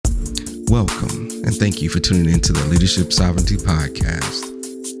Welcome, and thank you for tuning into the Leadership Sovereignty Podcast.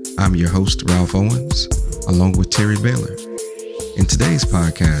 I'm your host, Ralph Owens, along with Terry Baylor. In today's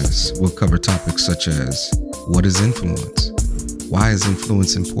podcast, we'll cover topics such as what is influence, why is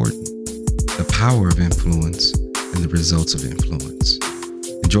influence important, the power of influence, and the results of influence.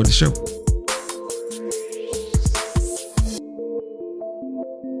 Enjoy the show.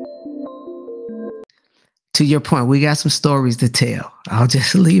 To your point, we got some stories to tell. I'll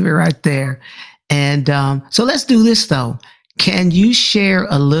just leave it right there. And so let's do this, though. Can you share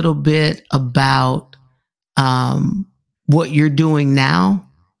a little bit about what you're doing now?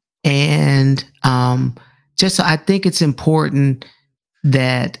 And just so I think it's important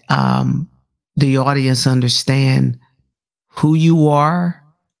that the audience understand who you are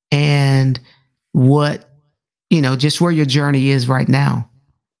and what, just where your journey is right now.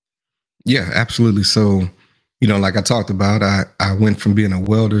 Yeah, absolutely. So, like I talked about, I went from being a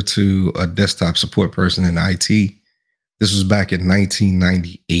welder to a desktop support person in IT. This was back in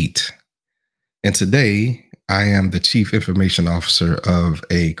 1998. And today I am the Chief Information Officer of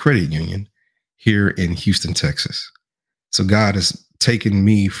a credit union here in Houston, Texas. So God has taken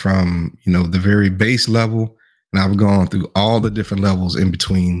me from, the very base level, and I've gone through all the different levels in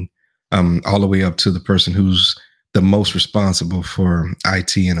between, all the way up to the person who's the most responsible for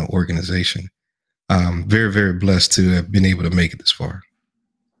IT in an organization. Very, very blessed to have been able to make it this far.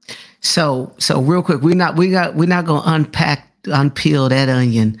 So real quick, we're not going to unpeel that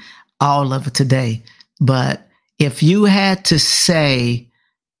onion, all of it today. But if you had to say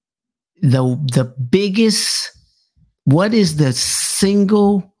the biggest, what is the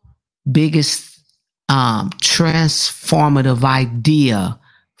single biggest transformative idea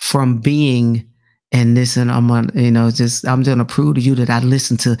from being, and listen, I'm gonna prove to you that I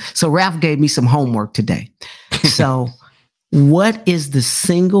listened to. So Ralph gave me some homework today. So what is the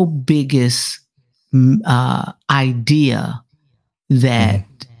single biggest idea that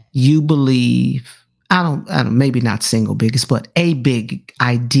you believe, I don't, maybe not single biggest, but a big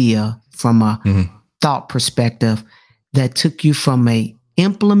idea from a thought perspective that took you from a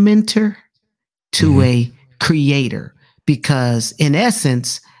implementer to a creator? Because in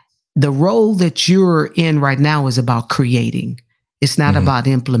essence, the role that you're in right now is about creating. It's not about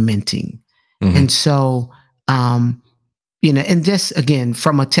implementing. And so, and just again,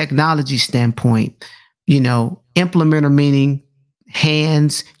 from a technology standpoint, implementer meaning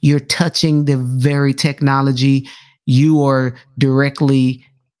hands, you're touching the very technology. You are directly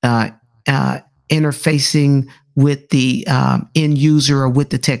interfacing with the end user or with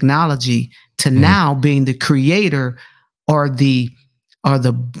the technology, to now being the creator or the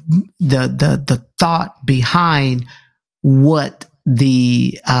thought behind what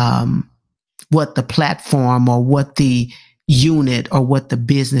the platform or what the unit or what the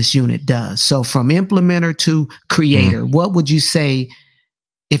business unit does. So from implementer to creator, what would you say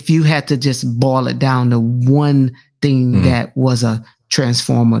if you had to just boil it down to one thing that was a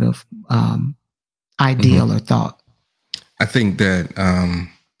transformative ideal or thought? I think that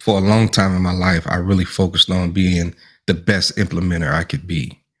for a long time in my life, I really focused on being the best implementer I could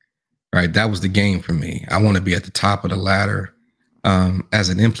be, right? That was the game for me. I want to be at the top of the ladder as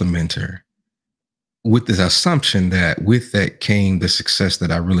an implementer, with this assumption that with that came the success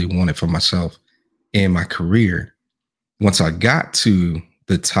that I really wanted for myself in my career. Once I got to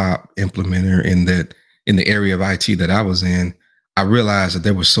the top implementer in the area of IT that I was in, I realized that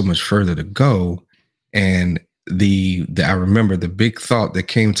there was so much further to go. And I remember the big thought that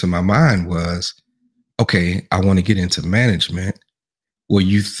came to my mind was, okay, I want to get into management. Well,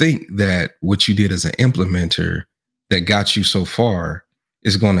 you think that what you did as an implementer that got you so far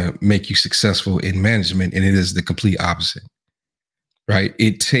is going to make you successful in management, and it is the complete opposite, right?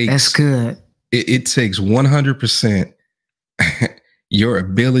 That's good. It takes 100% your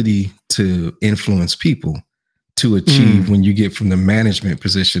ability to influence people to achieve when you get from the management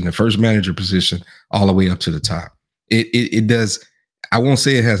position, the first manager position, all the way up to the top. It does. I won't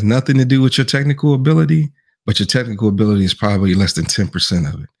say it has nothing to do with your technical ability, but your technical ability is probably less than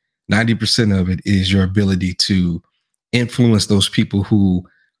 10% of it. 90% of it is your ability to influence those people who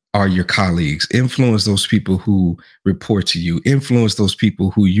are your colleagues, influence those people who report to you, influence those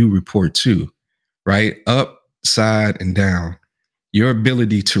people who you report to, right? Up, side, and down. Your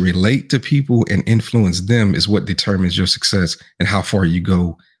ability to relate to people and influence them is what determines your success and how far you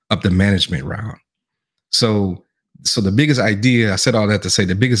go up the management route. So the biggest idea, I said all that to say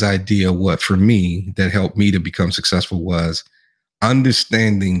the biggest idea, what for me that helped me to become successful was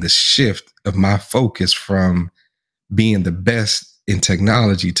understanding the shift of my focus from being the best in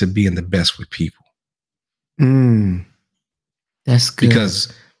technology to being the best with people. That's good.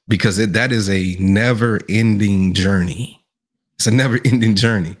 because that is a never-ending journey. It's a never-ending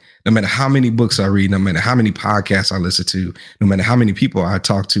journey. No matter how many books I read, no matter how many podcasts I listen to, no matter how many people I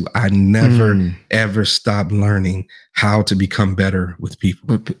talk to, I never, ever stop learning how to become better with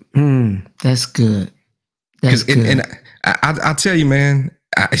people. That's good. That's good. And I'll tell you, man,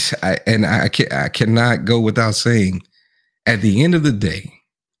 I cannot go without saying, at the end of the day,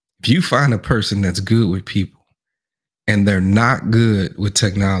 if you find a person that's good with people and they're not good with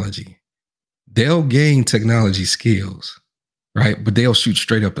technology, they'll gain technology skills, right? But they'll shoot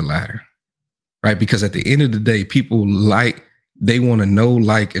straight up the ladder, right? Because at the end of the day, people they want to know,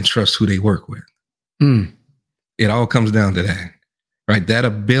 like, and trust who they work with. It all comes down to that, right? That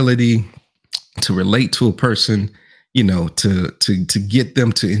ability to relate to a person, you know, to get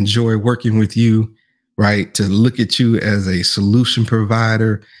them to enjoy working with you, right? To look at you as a solution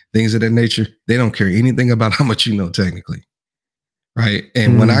provider, things of that nature. They don't care anything about how much you know technically, right?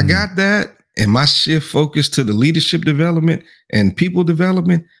 And when I got that and my shift focused to the leadership development and people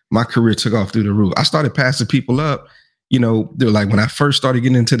development, my career took off through the roof. I started passing people up. You know, they're like, when I first started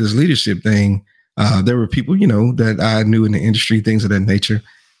getting into this leadership thing, there were people, you know, that I knew in the industry, things of that nature.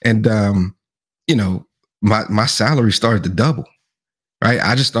 And, you know, my salary started to double, right?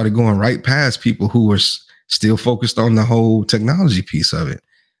 I just started going right past people who were still focused on the whole technology piece of it,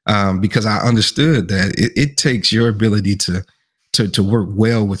 because I understood that it takes your ability to work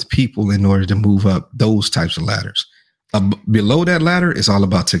well with people in order to move up those types of ladders. Below that ladder, it's all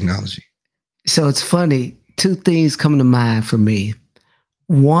about technology. So it's funny. Two things come to mind for me.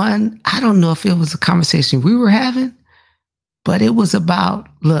 One, I don't know if it was a conversation we were having, but it was about,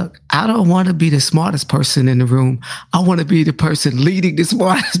 look, I don't want to be the smartest person in the room. I want to be the person leading the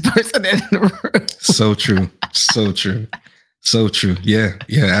smartest person in the room. So true. So true. So true. Yeah.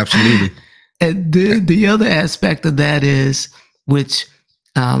 Yeah, absolutely. And then the other aspect of that is, which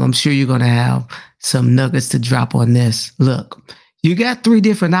I'm sure you're going to have some nuggets to drop on this. Look, you got three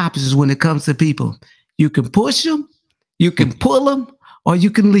different options when it comes to people. You can push them, you can pull them, or you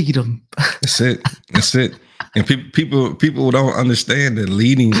can lead them. That's it. That's it. And people don't understand that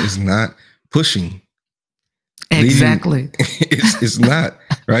leading is not pushing. Exactly. It's not,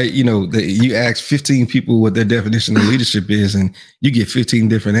 right? You know, you ask 15 people what their definition of leadership is, and you get 15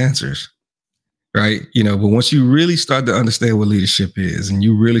 different answers, right? You know, but once you really start to understand what leadership is, and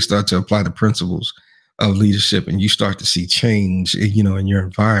you really start to apply the principles of leadership, and you start to see change, you know, in your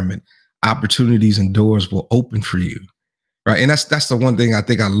environment, opportunities and doors will open for you, right? And that's the one thing I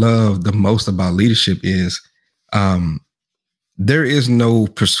think I love the most about leadership is, there is no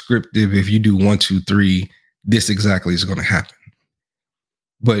prescriptive, if you do 1, 2, 3, this exactly is going to happen.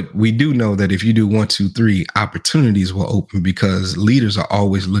 But we do know that if you do 1, 2, 3, opportunities will open, because leaders are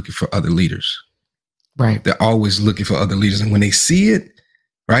always looking for other leaders. Right. They're always looking for other leaders. And when they see it,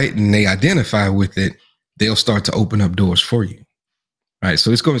 right, and they identify with it, they'll start to open up doors for you. Right.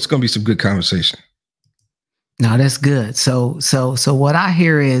 So it's going to be some good conversation. No, that's good. So what I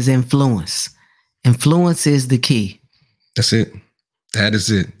hear is influence. Influence is the key. That's it. That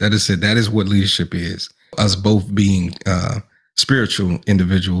is it. That is it. That is what leadership is. Us both being spiritual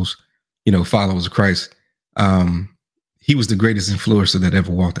individuals, you know, followers of Christ. He was the greatest influencer that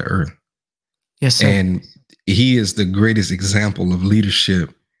ever walked the earth. Yes, sir. And he is the greatest example of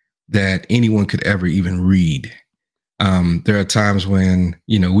leadership that anyone could ever even read. There are times when,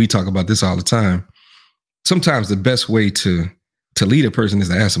 you know, we talk about this all the time. Sometimes the best way to lead a person is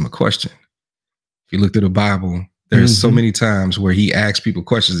to ask them a question. If you look through the Bible, there's so many times where he asked people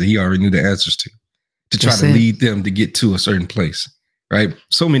questions that he already knew the answers to try to lead them to get to a certain place, right?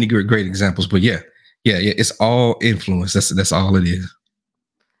 So many great examples, but yeah, it's all influence. That's all it is.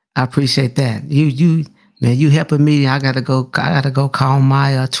 I appreciate that. You helping me. I gotta go call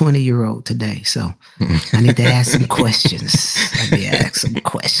my 20-year-old today. So I need to ask some questions. Let me ask some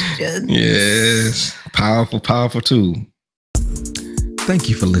questions. Yes. Powerful tool. Thank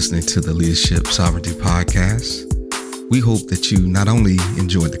you for listening to the Leadership Sovereignty Podcast. We hope that you not only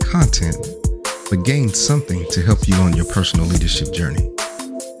enjoyed the content, but gained something to help you on your personal leadership journey.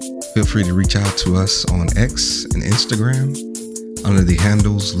 Feel free to reach out to us on X and Instagram under the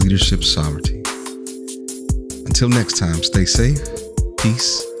handles Leadership Sovereignty. Until next time, stay safe,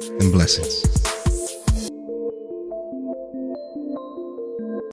 peace, and blessings.